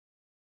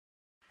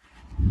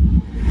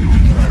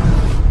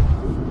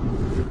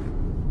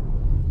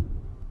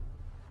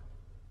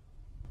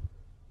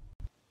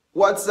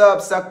What's up,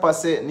 Sak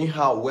Passe, Ni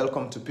hao,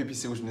 welcome to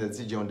PPC with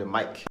MisterGJ on the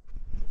mic.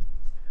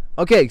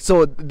 Okay,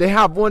 so they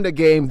have won the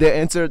game. They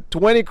answered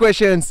 20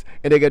 questions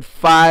and they get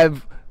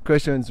 5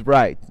 questions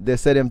right. They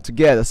said them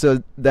together,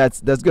 so that's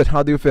good.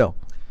 How do you feel?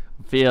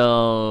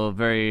 Feel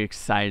very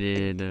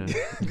excited.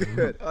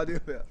 Good. How do you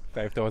feel?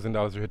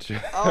 $5,000 rich.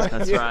 Oh,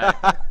 That's yeah.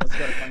 right.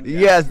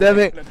 Yes, they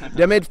made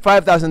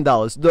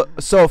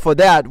 $5,000. So for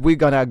that, we're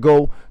gonna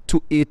go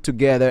to eat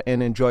together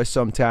and enjoy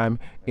some time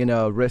in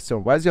a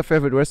restaurant. What's your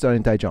favorite restaurant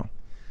in Taiwan?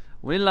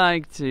 We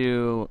like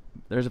to.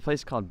 There's a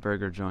place called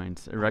Burger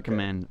Joints. I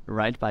recommend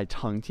right by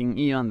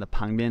Tongtingyi on the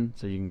旁边,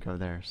 so you can go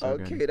there. So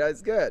Okay, good.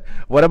 that's good.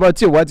 What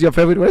about you? What's your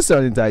favorite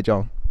restaurant in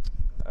Taiwan?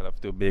 I love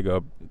to big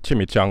up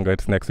Chimichanga.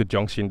 It's next to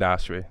Junction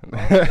Dashway.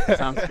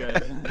 Sounds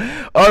good.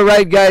 All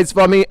right, guys.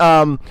 For me,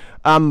 I'm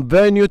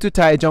very new to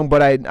Taichung,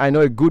 but I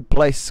know a good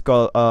place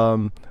called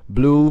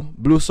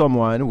Blue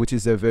Someone, which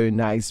is a very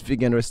nice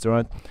vegan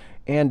restaurant,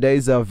 and there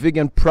is a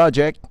vegan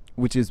project,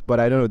 which is,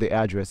 but I don't know the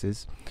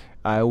addresses.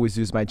 I always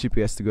use my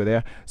GPS to go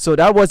there. So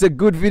that was a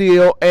good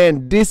video,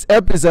 and this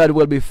episode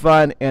will be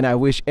fun, and I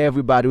wish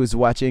everybody who's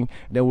watching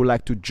that would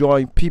like to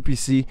join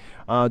PPC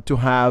to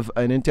have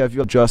an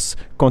interview, just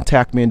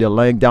contact me in the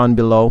link down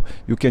below.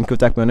 You can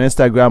contact me on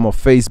Instagram or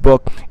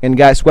Facebook. And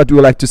guys, what do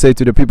you like to say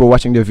to the people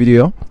watching the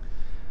video?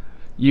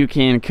 You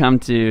can come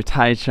to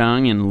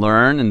Taichung and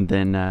learn, and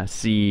then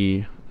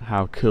see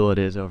how cool it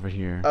is over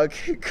here.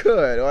 Okay,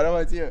 good. What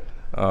about you?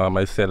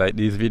 I say like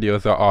these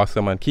videos are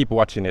awesome and keep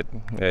watching it.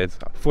 It's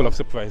full of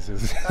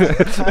surprises.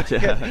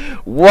 Yeah.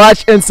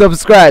 Watch and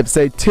subscribe.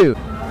 Say 2.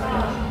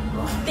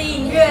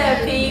 订阅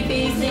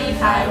PPC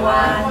台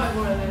湾。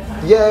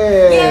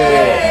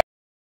 Yay!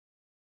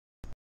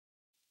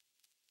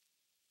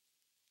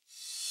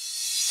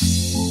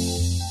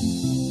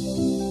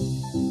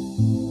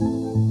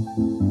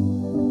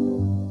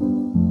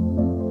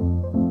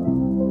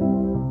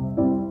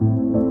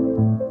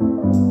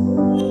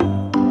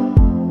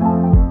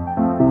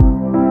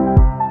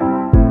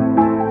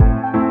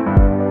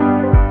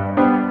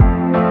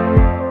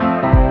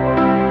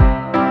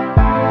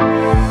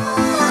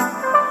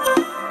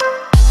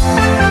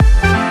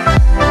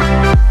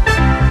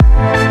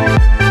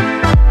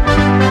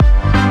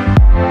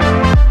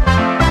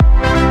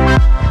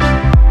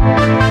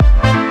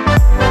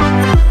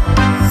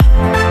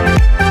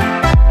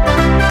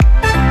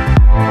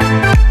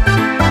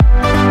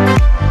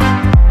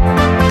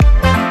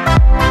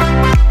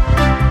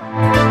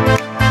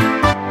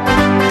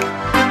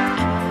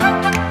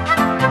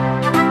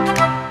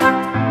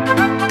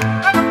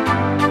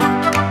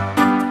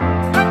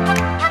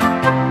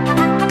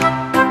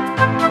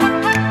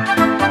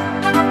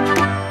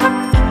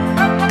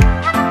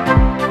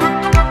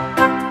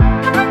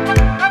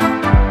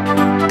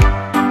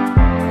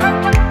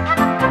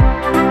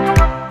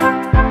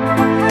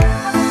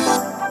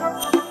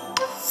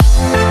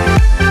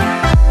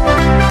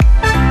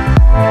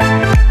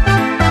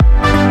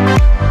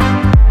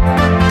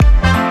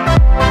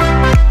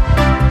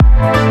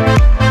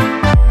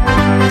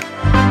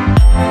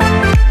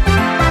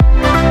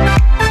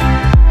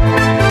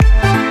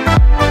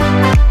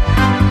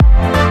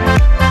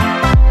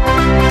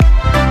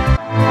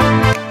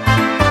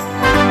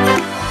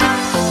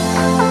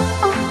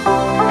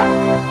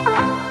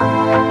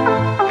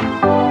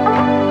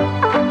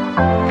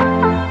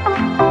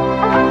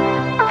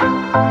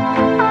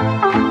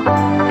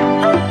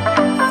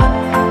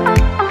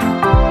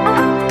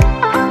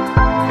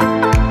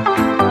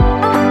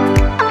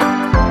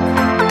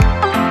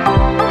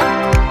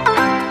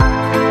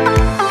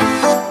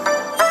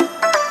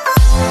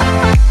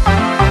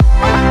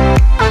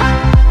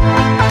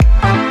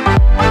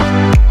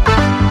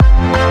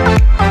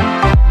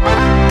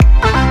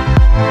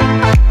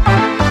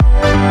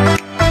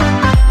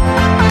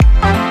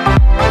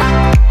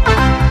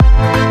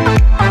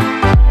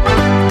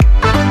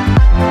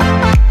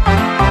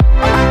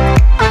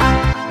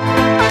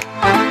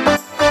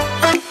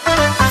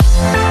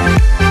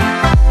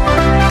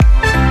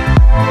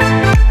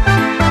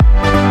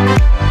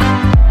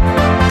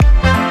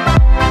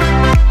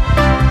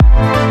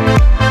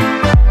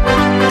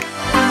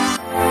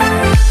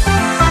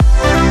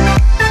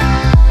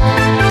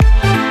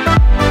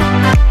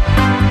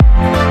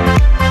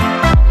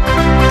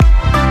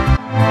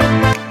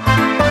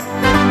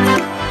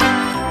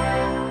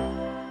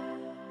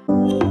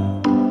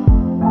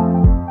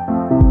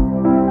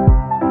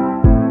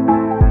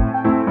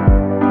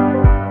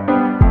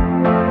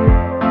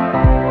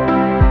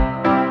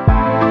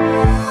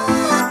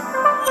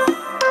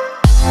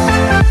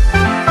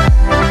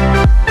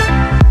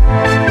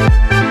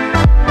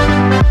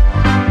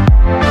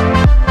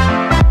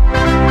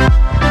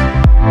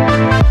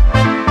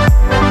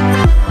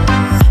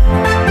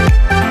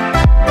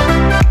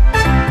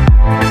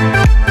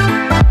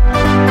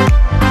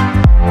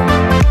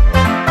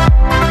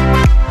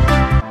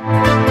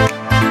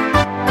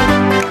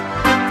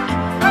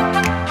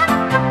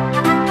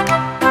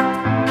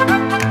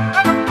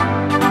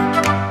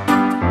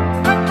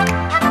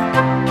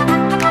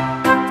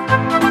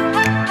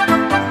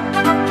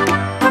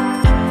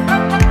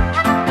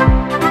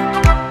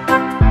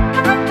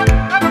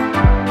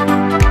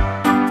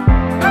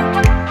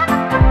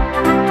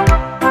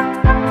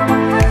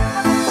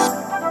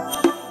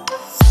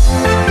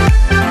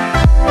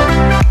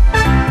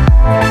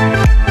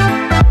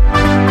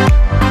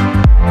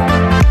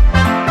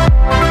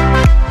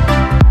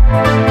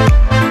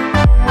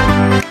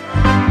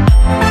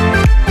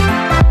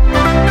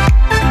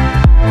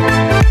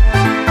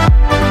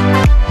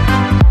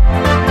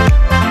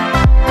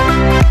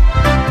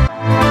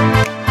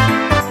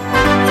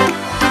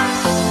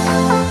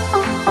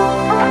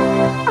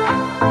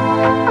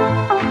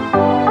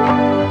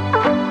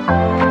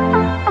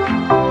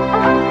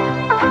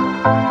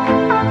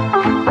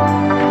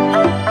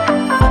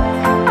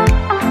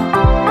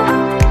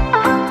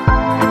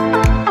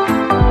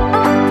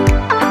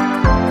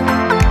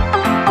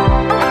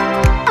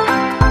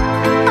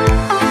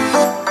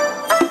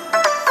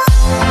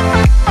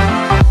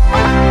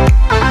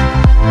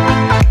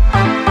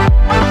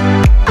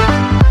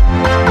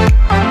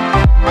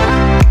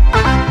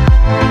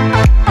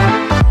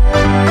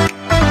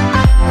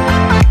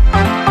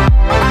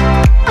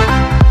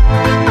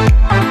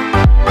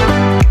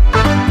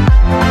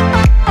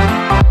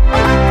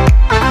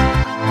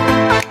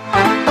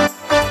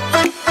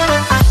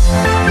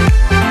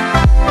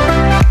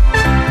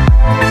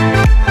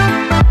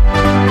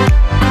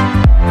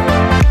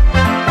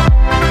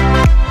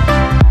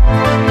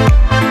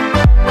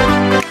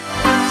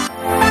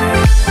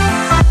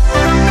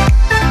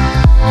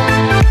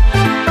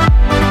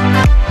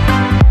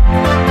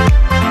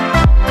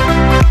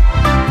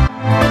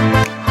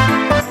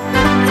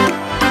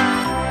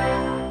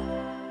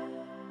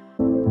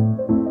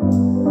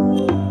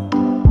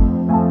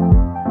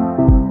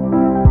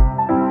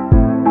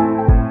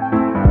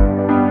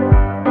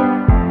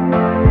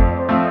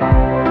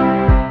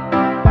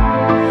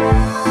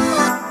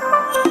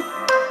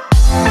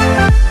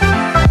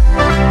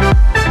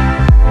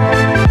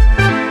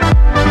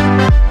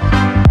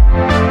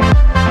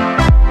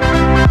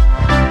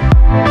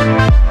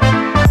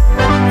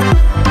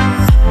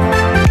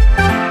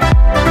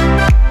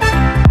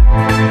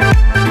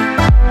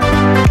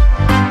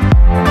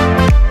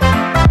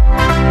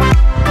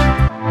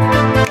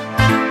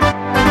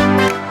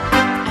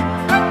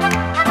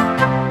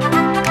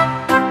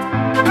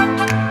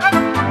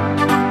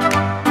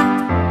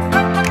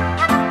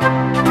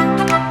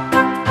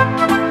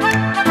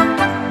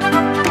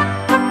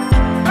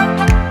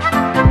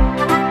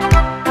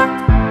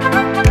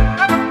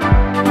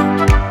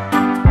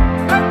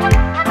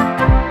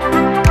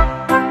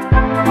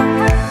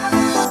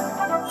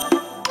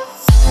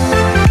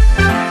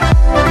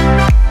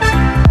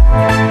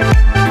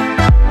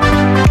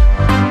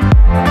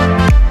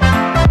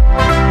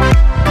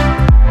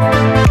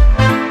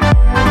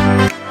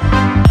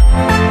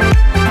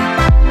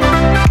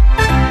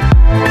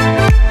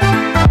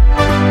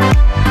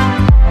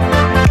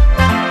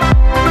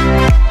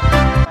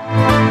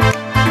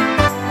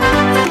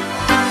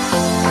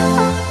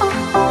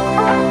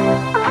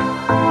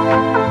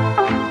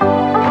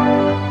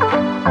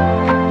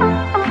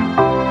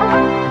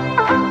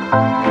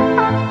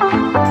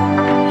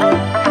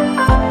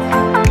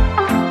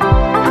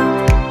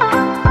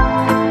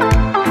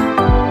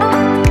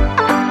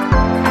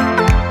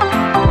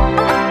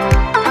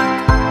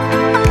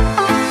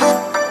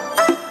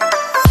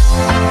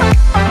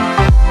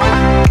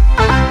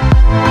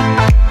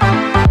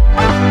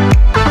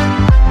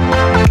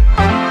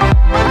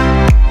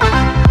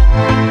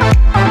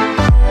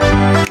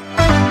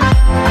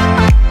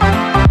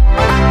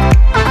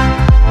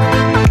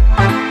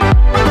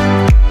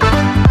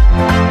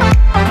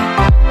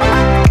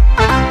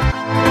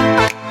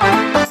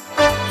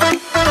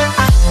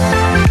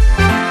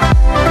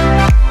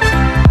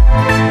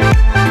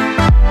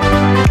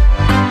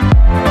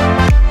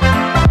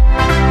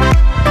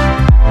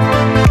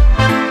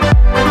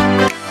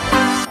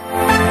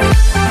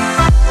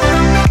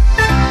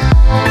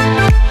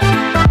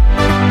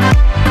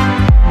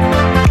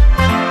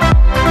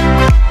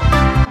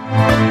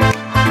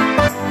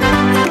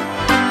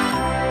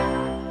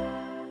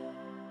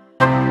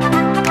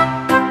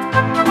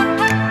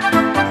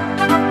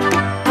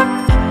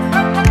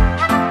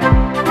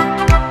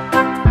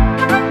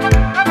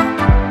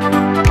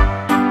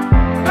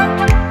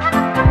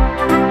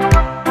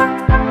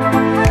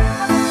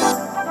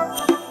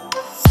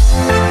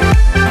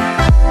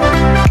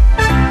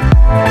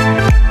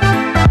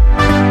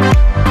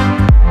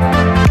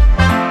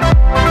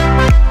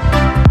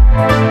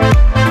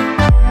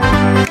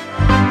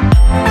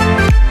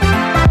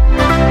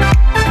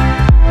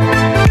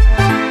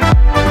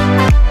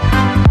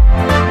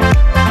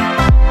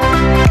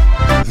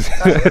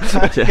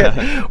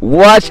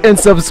 Watch and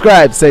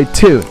subscribe. Stay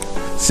tuned.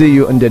 See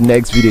you in the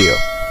next video.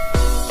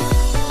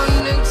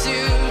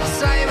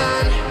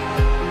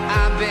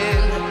 I've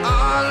been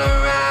all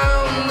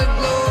around the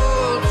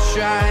globe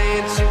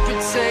trying to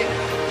protect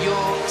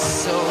your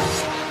soul.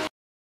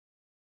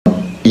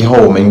 以后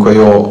我们会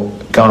有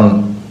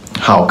更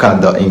好看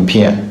的影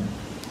片，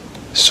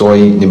所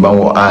以你帮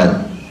我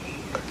按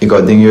一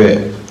个订阅，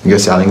一个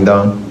小铃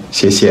铛，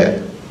谢谢。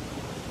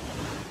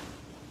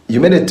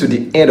You made it to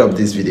the end of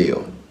this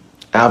video.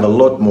 I have a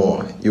lot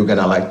more you're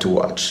gonna like to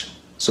watch,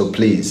 so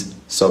please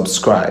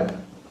subscribe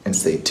and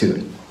stay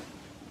tuned.